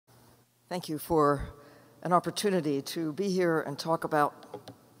Thank you for an opportunity to be here and talk about,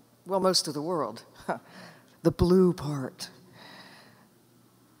 well, most of the world, the blue part.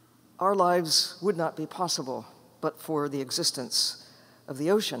 Our lives would not be possible but for the existence of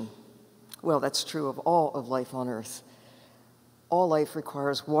the ocean. Well, that's true of all of life on Earth. All life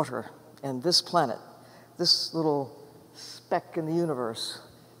requires water, and this planet, this little speck in the universe,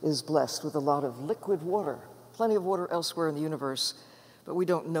 is blessed with a lot of liquid water, plenty of water elsewhere in the universe, but we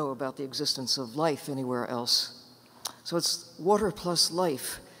don't know about the existence of life anywhere else. So it's water plus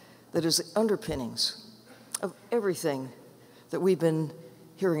life that is the underpinnings of everything that we've been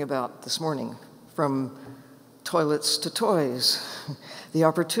hearing about this morning, from toilets to toys, the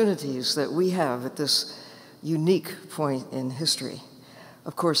opportunities that we have at this unique point in history.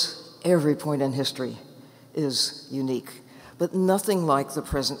 Of course, every point in history is unique, but nothing like the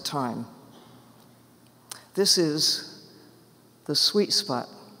present time. This is the sweet spot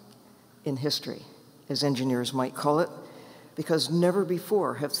in history, as engineers might call it, because never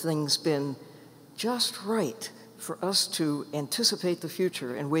before have things been just right for us to anticipate the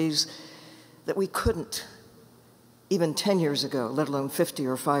future in ways that we couldn't even 10 years ago, let alone 50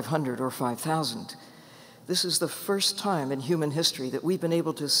 or 500 or 5,000. This is the first time in human history that we've been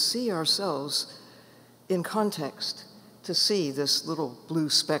able to see ourselves in context, to see this little blue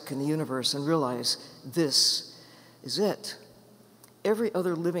speck in the universe and realize this is it. Every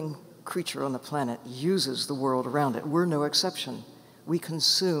other living creature on the planet uses the world around it. We're no exception. We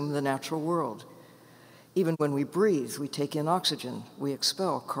consume the natural world. Even when we breathe, we take in oxygen. We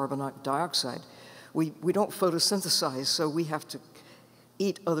expel carbon dioxide. We don't photosynthesize, so we have to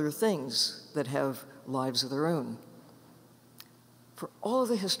eat other things that have lives of their own. For all of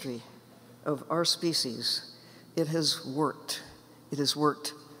the history of our species, it has worked. It has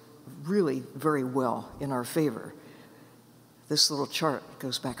worked really very well in our favor. This little chart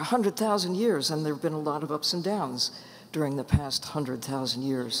goes back 100,000 years, and there have been a lot of ups and downs during the past 100,000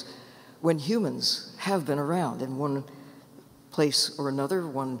 years when humans have been around in one place or another,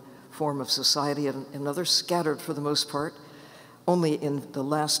 one form of society and another, scattered for the most part. Only in the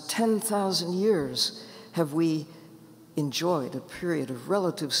last 10,000 years have we enjoyed a period of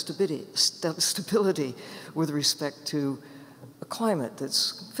relative stability with respect to a climate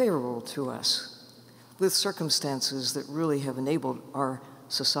that's favorable to us, with circumstances that really have enabled our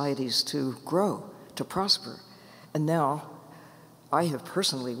societies to grow, to prosper. And now, I have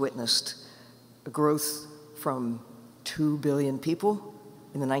personally witnessed a growth from 2 billion people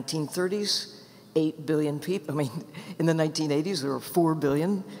in the 1930s, 8 billion people, in the 1980s there were 4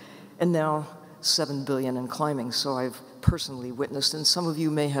 billion, and now 7 billion and climbing. So I've personally witnessed, and some of you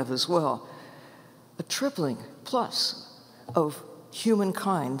may have as well, a tripling plus of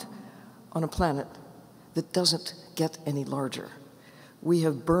humankind on a planet that doesn't get any larger. We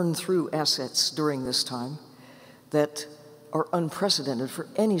have burned through assets during this time that are unprecedented for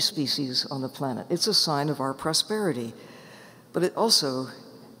any species on the planet. It's a sign of our prosperity, but it also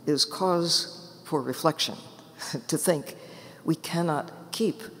is cause for reflection, to think we cannot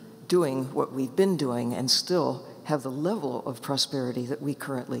keep doing what we've been doing and still have the level of prosperity that we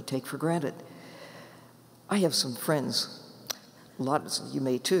currently take for granted. I have some friends, a lot of you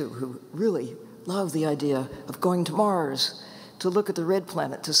may too, who really love the idea of going to Mars, to look at the red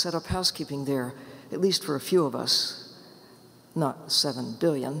planet, to set up housekeeping there, at least for a few of us, not 7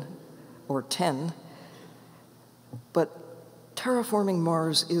 billion or 10. But terraforming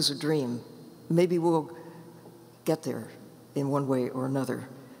Mars is a dream. Maybe we'll get there in one way or another,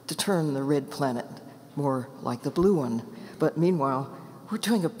 to turn the red planet more like the blue one. But meanwhile, we're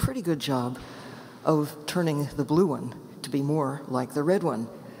doing a pretty good job of turning the blue one to be more like the red one.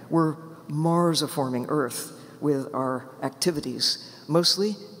 We're Mars-forming Earth with our activities,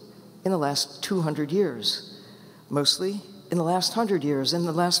 mostly in the last 200 years, mostly in the last 100 years, in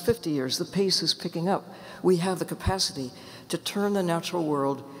the last 50 years. The pace is picking up. We have the capacity to turn the natural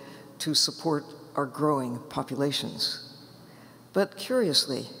world to support our growing populations. But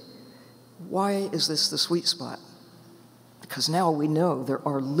curiously, why is this the sweet spot? Because now we know there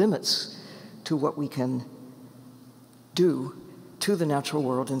are limits to what we can do to the natural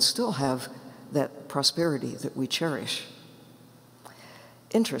world and still have that prosperity that we cherish.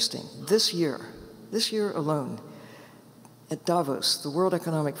 Interesting, this year alone, at Davos, the World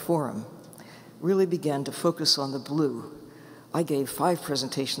Economic Forum really began to focus on the blue. I gave 5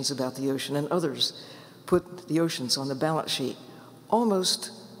 presentations about the ocean, and others put the oceans on the balance sheet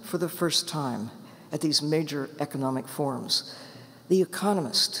almost for the first time at these major economic forums. The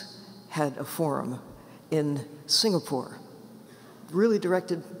Economist had a forum in Singapore, really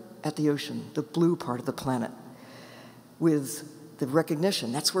directed at the ocean, the blue part of the planet, with the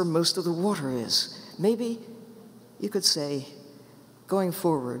recognition. That's where most of the water is. Maybe you could say, going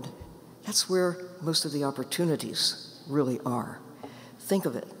forward, that's where most of the opportunities really are. Think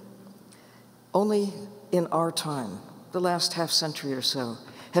of it. Only in our time, the last half century or so,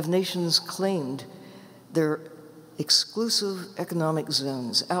 have nations claimed their exclusive economic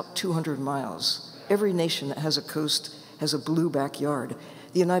zones out 200 miles. Every nation that has a coast has a blue backyard.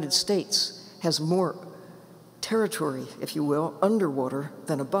 The United States has more territory, if you will, underwater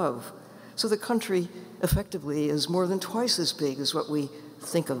than above. So the country effectively is more than twice as big as what we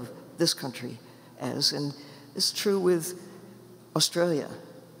think of this country as. And it's true with Australia.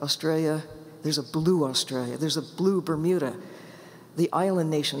 Australia, there's a blue Australia, there's a blue Bermuda. The island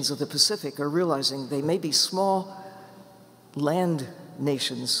nations of the Pacific are realizing they may be small land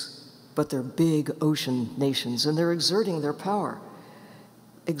nations, but they're big ocean nations, and they're exerting their power,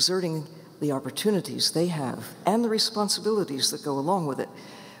 exerting the opportunities they have and the responsibilities that go along with it,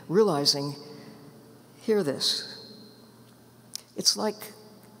 realizing, hear this, it's like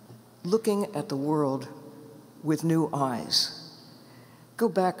looking at the world with new eyes. Go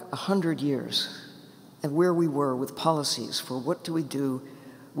back 100 years and where we were with policies for what do we do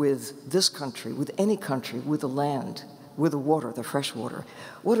with this country, with any country, with the land, with the water, the fresh water.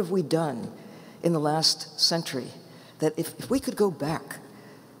 What have we done in the last century that if we could go back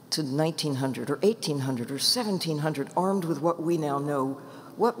to 1900 or 1800 or 1700 armed with what we now know,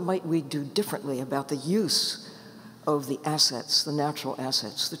 what might we do differently about the use of the assets, the natural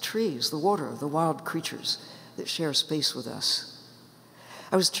assets, the trees, the water, the wild creatures that share space with us?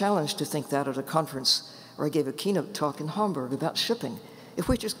 I was challenged to think that at a conference where I gave a keynote talk in Hamburg about shipping. If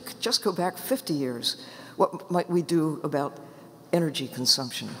we just go back 50 years, what might we do about energy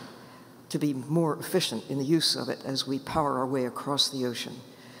consumption to be more efficient in the use of it as we power our way across the ocean?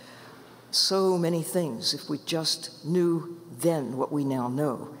 So many things if we just knew then what we now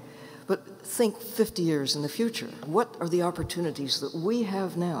know. But think 50 years in the future. What are the opportunities that we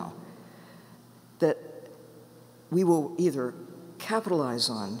have now that we will either capitalize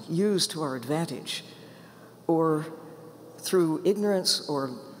on, use to our advantage, or through ignorance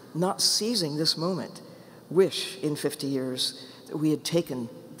or not seizing this moment, wish in 50 years that we had taken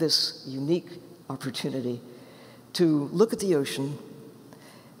this unique opportunity to look at the ocean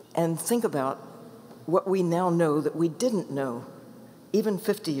and think about what we now know that we didn't know even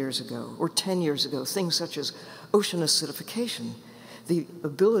 50 years ago or 10 years ago, things such as ocean acidification, the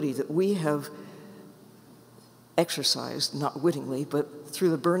ability that we have exercised, not wittingly, but through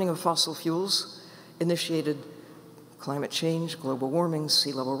the burning of fossil fuels, initiated climate change, global warming,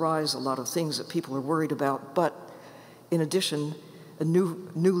 sea level rise, a lot of things that people are worried about. But in addition, a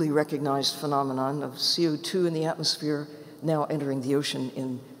newly recognized phenomenon of CO2 in the atmosphere now entering the ocean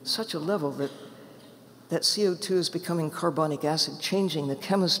in such a level that CO2 is becoming carbonic acid, changing the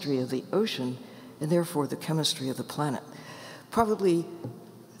chemistry of the ocean and therefore the chemistry of the planet. Probably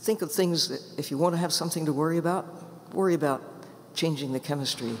think of things that if you want to have something to worry about changing the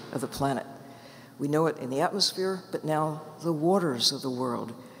chemistry of the planet. We know it in the atmosphere, but now the waters of the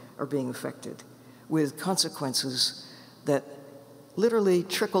world are being affected with consequences that literally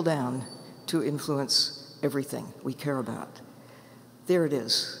trickle down to influence everything we care about. There it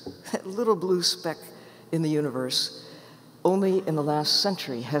is, that little blue speck in the universe. Only in the last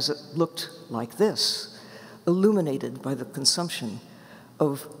century has it looked like this, illuminated by the consumption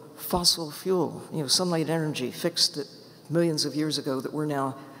of fossil fuel, sunlight energy fixed at millions of years ago that we're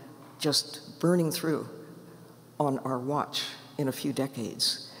now just burning through on our watch in a few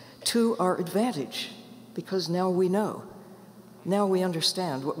decades, to our advantage, because now we know. Now we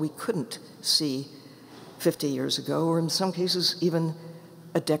understand what we couldn't see 50 years ago, or in some cases even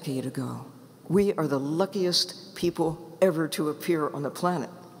a decade ago. We are the luckiest people ever to appear on the planet.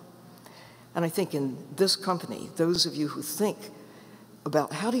 And I think in this company, those of you who think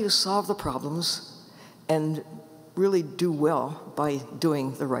about how do you solve the problems and really do well by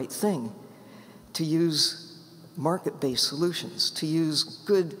doing the right thing, to use market-based solutions, to use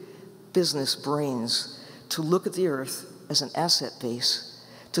good business brains, to look at the earth as an asset base,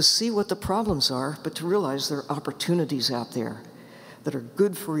 to see what the problems are, but to realize there are opportunities out there that are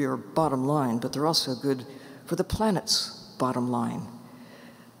good for your bottom line, but they're also good for the planet's bottom line.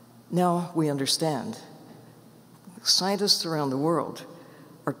 Now we understand. Scientists around the world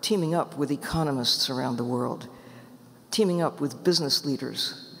are teaming up with economists around the world, teaming up with business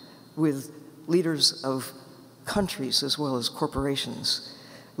leaders, with leaders of countries as well as corporations,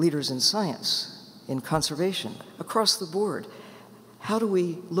 leaders in science, in conservation, across the board. How do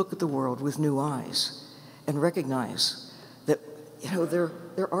we look at the world with new eyes and recognize that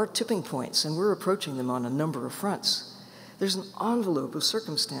there are tipping points, and we're approaching them on a number of fronts, There's an envelope of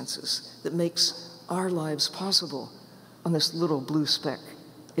circumstances that makes our lives possible on this little blue speck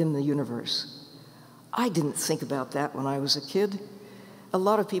in the universe. I didn't think about that when I was a kid. A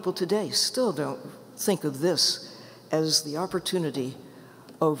lot of people today still don't think of this as the opportunity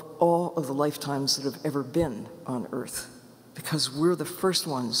of all of the lifetimes that have ever been on Earth, because we're the first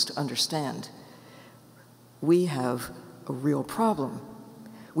ones to understand we have a real problem.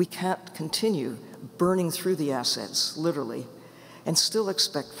 We can't continue burning through the assets, literally, and still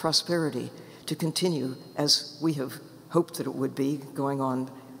expect prosperity to continue as we have hoped that it would be, going on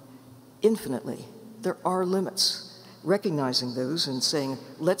infinitely. There are limits. Recognizing those and saying,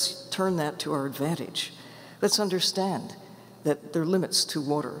 let's turn that to our advantage. Let's understand that there are limits to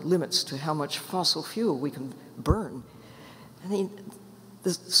water, limits to how much fossil fuel we can burn. I mean,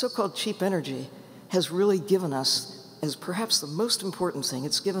 the so-called cheap energy has really given us, as perhaps the most important thing,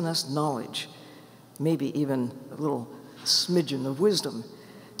 it's given us knowledge, maybe even a little smidgen of wisdom,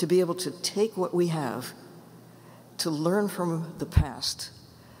 to be able to take what we have, to learn from the past,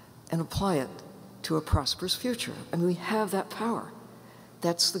 and apply it to a prosperous future. And we have that power.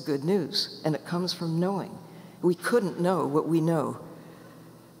 That's the good news, and it comes from knowing. We couldn't know what we know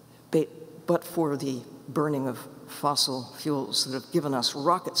but for the burning of fossil fuels that have given us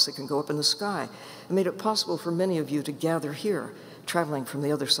rockets that can go up in the sky and made it possible for many of you to gather here, traveling from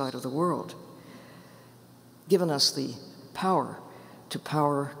the other side of the world. Given us the power to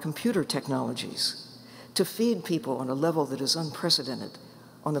power computer technologies, to feed people on a level that is unprecedented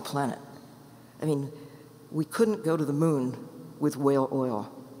on the planet. I mean, we couldn't go to the moon with whale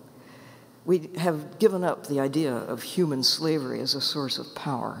oil. We have given up the idea of human slavery as a source of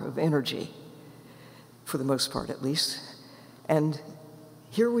power, of energy, for the most part at least. And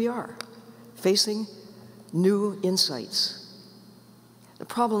here we are, facing new insights. The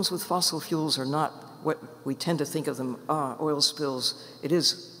problems with fossil fuels are not what we tend to think of them, oil spills, it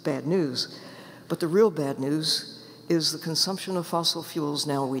is bad news. But the real bad news is the consumption of fossil fuels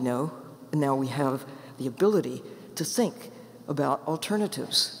now we know, and now we have the ability to think about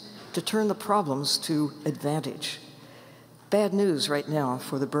alternatives, to turn the problems to advantage. Bad news right now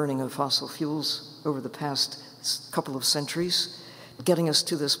for the burning of fossil fuels over the past couple of centuries, getting us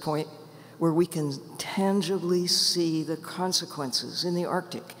to this point where we can tangibly see the consequences in the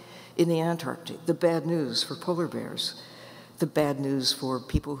Arctic, in the Antarctic, the bad news for polar bears, the bad news for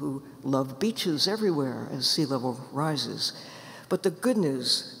people who love beaches everywhere as sea level rises. But the good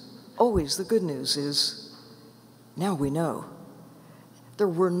news, always the good news, is now we know. There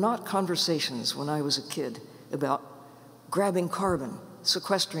were not conversations when I was a kid about grabbing carbon,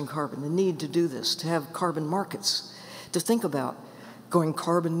 sequestering carbon, the need to do this, to have carbon markets, to think about going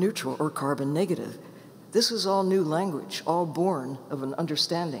carbon neutral or carbon negative. This is all new language, all born of an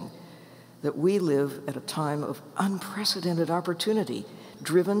understanding that we live at a time of unprecedented opportunity,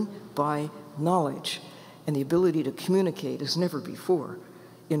 driven by knowledge and the ability to communicate as never before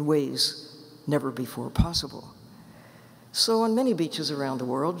in ways never before possible. So on many beaches around the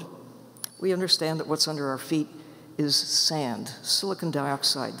world, we understand that what's under our feet is sand, silicon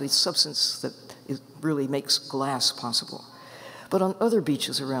dioxide, the substance that really makes glass possible. But on other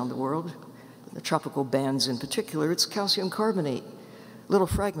beaches around the world, the tropical bands in particular, it's calcium carbonate. Little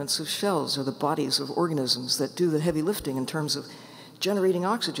fragments of shells are the bodies of organisms that do the heavy lifting in terms of generating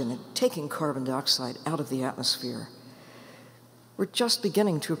oxygen and taking carbon dioxide out of the atmosphere. We're just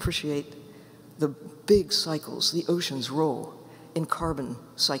beginning to appreciate the big cycles the ocean's role in carbon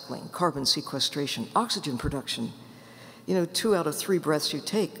cycling, carbon sequestration, oxygen production. You know, 2 out of 3 breaths you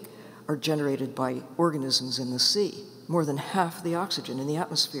take are generated by organisms in the sea. More than half the oxygen in the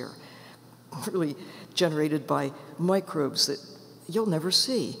atmosphere really generated by microbes that you'll never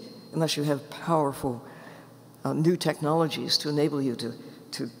see unless you have powerful new technologies to enable you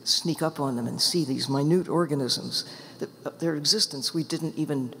to sneak up on them and see these minute organisms, that their existence we didn't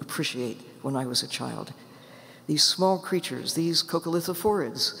even appreciate when I was a child. These small creatures, these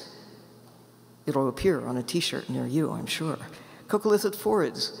coccolithophorids, it'll appear on a t-shirt near you, I'm sure.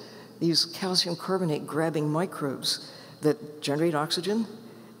 Coccolithophorids, these calcium carbonate grabbing microbes that generate oxygen.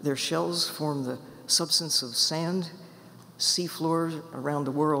 Their shells form the substance of sand. Sea floors around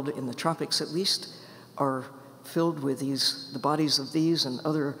the world, in the tropics at least, are filled with the bodies of these and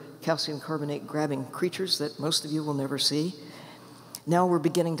other calcium carbonate grabbing creatures that most of you will never see. Now we're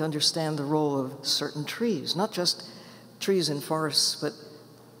beginning to understand the role of certain trees, not just trees in forests, but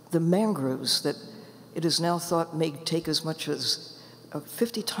the mangroves that it is now thought may take as much as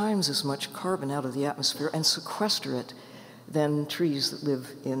 50 times as much carbon out of the atmosphere and sequester it than trees that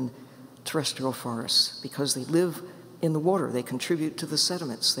live in terrestrial forests, because they live in the water, they contribute to the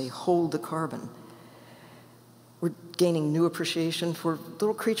sediments, they hold the carbon. We're gaining new appreciation for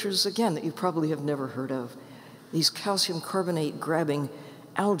little creatures, again, that you probably have never heard of. These calcium carbonate grabbing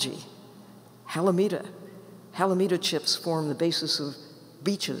algae, Halimeda. Halimeda chips form the basis of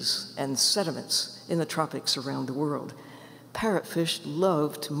beaches and sediments in the tropics around the world. Parrotfish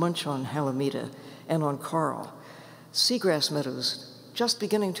love to munch on Halimeda and on coral. Seagrass meadows just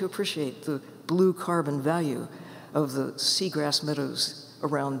beginning to appreciate the blue carbon value of the seagrass meadows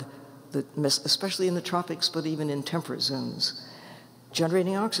around, especially in the tropics, but even in temperate zones.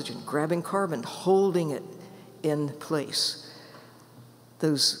 Generating oxygen, grabbing carbon, holding it in place.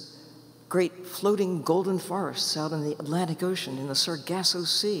 Those great floating golden forests out in the Atlantic Ocean, in the Sargasso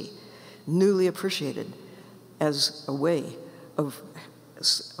Sea, newly appreciated as a way of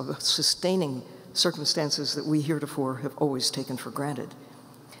sustaining circumstances that we heretofore have always taken for granted.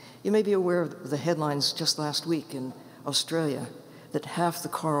 You may be aware of the headlines just last week in Australia that half the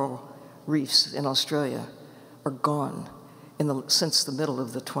coral reefs in Australia are gone since the middle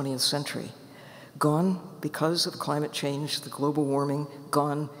of the 20th century. Gone because of climate change, the global warming,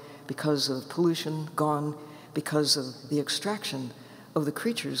 gone because of pollution, gone because of the extraction of the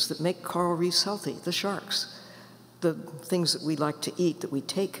creatures that make coral reefs healthy, the sharks, the things that we like to eat that we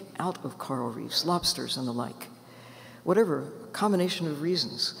take out of coral reefs, lobsters and the like. Whatever combination of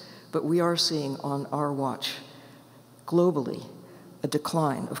reasons, but we are seeing on our watch, globally, a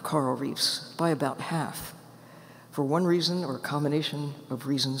decline of coral reefs by about half, for one reason or a combination of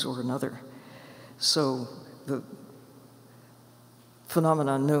reasons or another. So the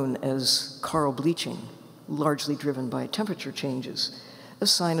phenomenon known as coral bleaching, largely driven by temperature changes, a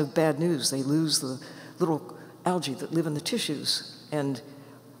sign of bad news. They lose the little algae that live in the tissues and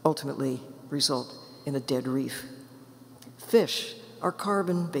ultimately result in a dead reef. Fish are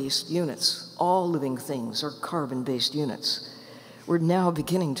carbon-based units. All living things are carbon-based units. We're now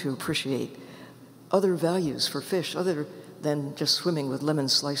beginning to appreciate other values for fish other than just swimming with lemon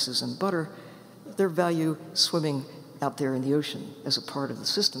slices and butter. Their value swimming out there in the ocean as a part of the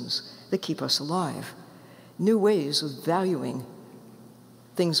systems that keep us alive. New ways of valuing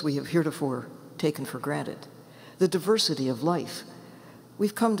things we have heretofore taken for granted. The diversity of life.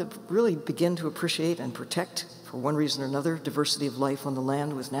 We've come to really begin to appreciate and protect, for one reason or another, diversity of life on the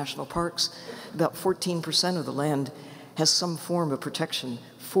land with national parks. About 14% of the land has some form of protection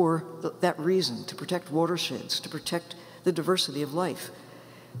for that reason, to protect watersheds, to protect the diversity of life.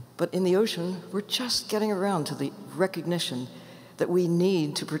 But in the ocean, we're just getting around to the recognition that we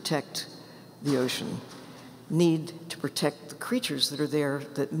need to protect the ocean, need to protect the creatures that are there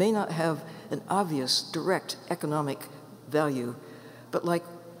that may not have an obvious, direct economic value, but like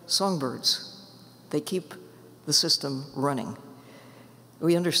songbirds, they keep the system running.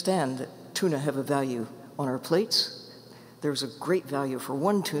 We understand that tuna have a value on our plates. There was a great value for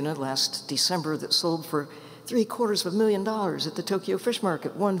one tuna last December that sold for $750,000 at the Tokyo Fish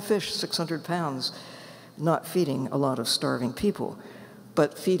Market. One fish, 600 pounds, not feeding a lot of starving people,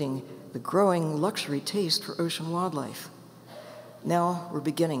 but feeding the growing luxury taste for ocean wildlife. Now we're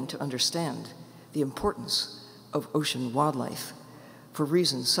beginning to understand the importance of ocean wildlife for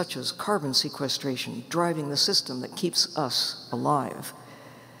reasons such as carbon sequestration, driving the system that keeps us alive.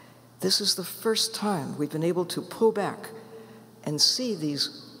 This is the first time we've been able to pull back and see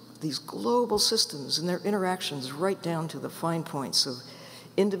these global systems and their interactions right down to the fine points of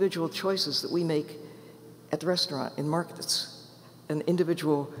individual choices that we make at the restaurant, in markets, and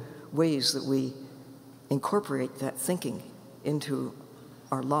individual ways that we incorporate that thinking into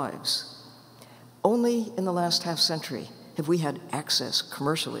our lives. Only in the last half century have we had access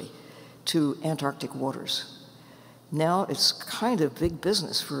commercially to Antarctic waters. Now it's kind of big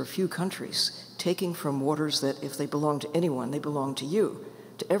business for a few countries, taking from waters that, if they belong to anyone, they belong to you,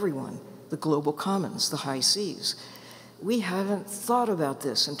 to everyone, the global commons, the high seas. We haven't thought about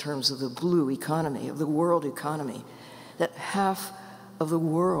this in terms of the blue economy, of the world economy, that half of the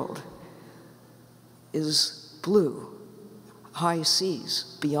world is blue, high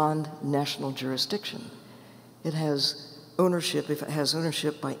seas, beyond national jurisdiction. It has ownership. If it has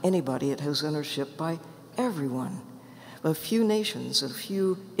ownership by anybody, it has ownership by everyone. A few nations and a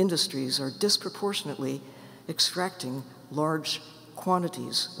few industries are disproportionately extracting large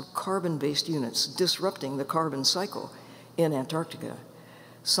quantities of carbon-based units, disrupting the carbon cycle in Antarctica,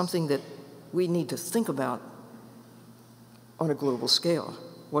 something that we need to think about on a global scale.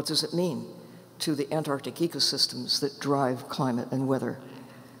 What does it mean to the Antarctic ecosystems that drive climate and weather?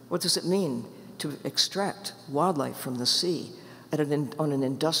 What does it mean to extract wildlife from the sea on an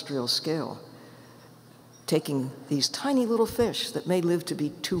industrial scale, taking these tiny little fish that may live to be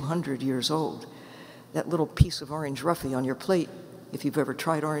 200 years old? That little piece of orange roughy on your plate, if you've ever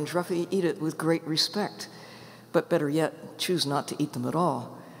tried orange roughy, eat it with great respect. but better yet, choose not to eat them at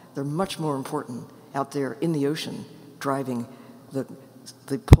all. They're much more important out there in the ocean, driving the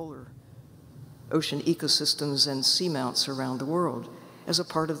polar ocean ecosystems and seamounts around the world as a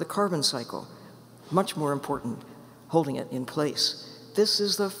part of the carbon cycle. Much more important, holding it in place. This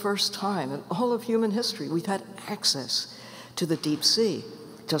is the first time in all of human history we've had access to the deep sea.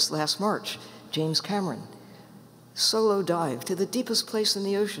 Just last March, James Cameron, solo dive to the deepest place in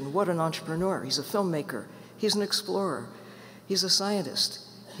the ocean. What an entrepreneur. He's a filmmaker. He's an explorer. He's a scientist.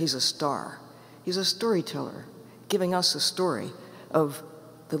 He's a star. He's a storyteller, giving us a story of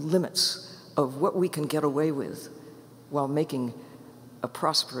the limits of what we can get away with while making a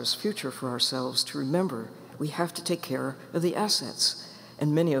prosperous future for ourselves. To remember, we have to take care of the assets,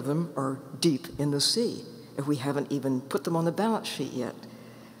 and many of them are deep in the sea, and we haven't even put them on the balance sheet yet.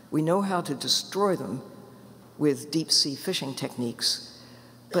 We know how to destroy them with deep sea fishing techniques,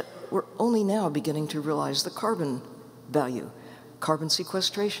 but we're only now beginning to realize the carbon value, carbon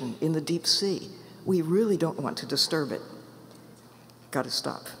sequestration in the deep sea. We really don't want to disturb it. Got to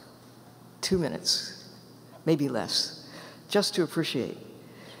stop. 2 minutes, maybe less, just to appreciate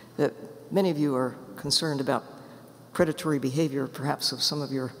that many of you are concerned about predatory behavior, perhaps of some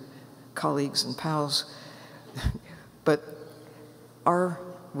of your colleagues and pals, but our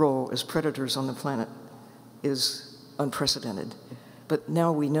role as predators on the planet is unprecedented. But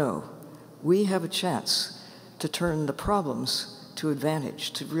now we know we have a chance to turn the problems to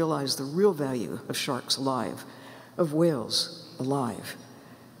advantage, to realize the real value of sharks alive, of whales alive.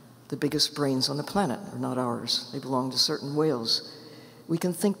 The biggest brains on the planet are not ours. They belong to certain whales. We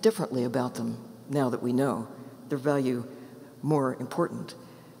can think differently about them now that we know their value more important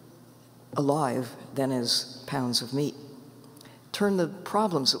alive than as pounds of meat. Turn the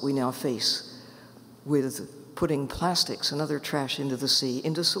problems that we now face with putting plastics and other trash into the sea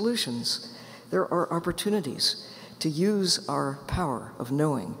into solutions. There are opportunities to use our power of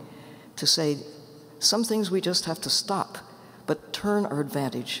knowing to say some things we just have to stop, but turn our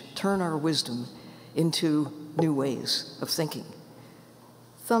advantage, turn our wisdom into new ways of thinking.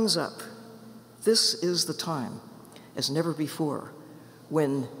 Thumbs up. This is the time, as never before,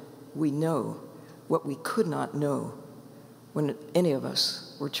 when we know what we could not know when any of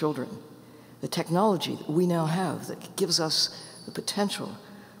us were children. The technology that we now have that gives us the potential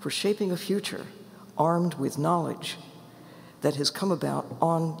for shaping a future armed with knowledge that has come about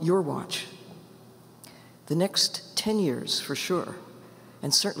on your watch. The next 10 years, for sure,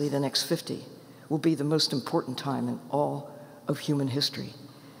 and certainly the next 50, will be the most important time in all of human history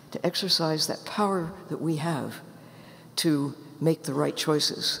to exercise that power that we have to make the right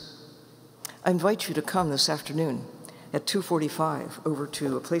choices. I invite you to come this afternoon at 2:45 over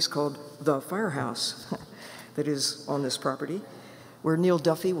to a place called The Firehouse that is on this property, where Neil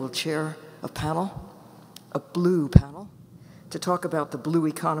Duffy will chair a panel, a blue panel, to talk about the blue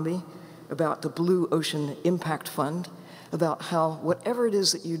economy, about the Blue Ocean Impact Fund, about how whatever it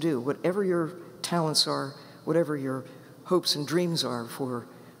is that you do, whatever your talents are, whatever your hopes and dreams are for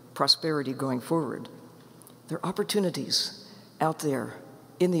prosperity going forward, there are opportunities out there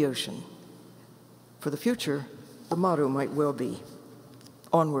in the ocean. For the future, the motto might well be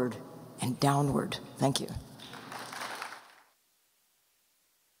onward and downward. Thank you.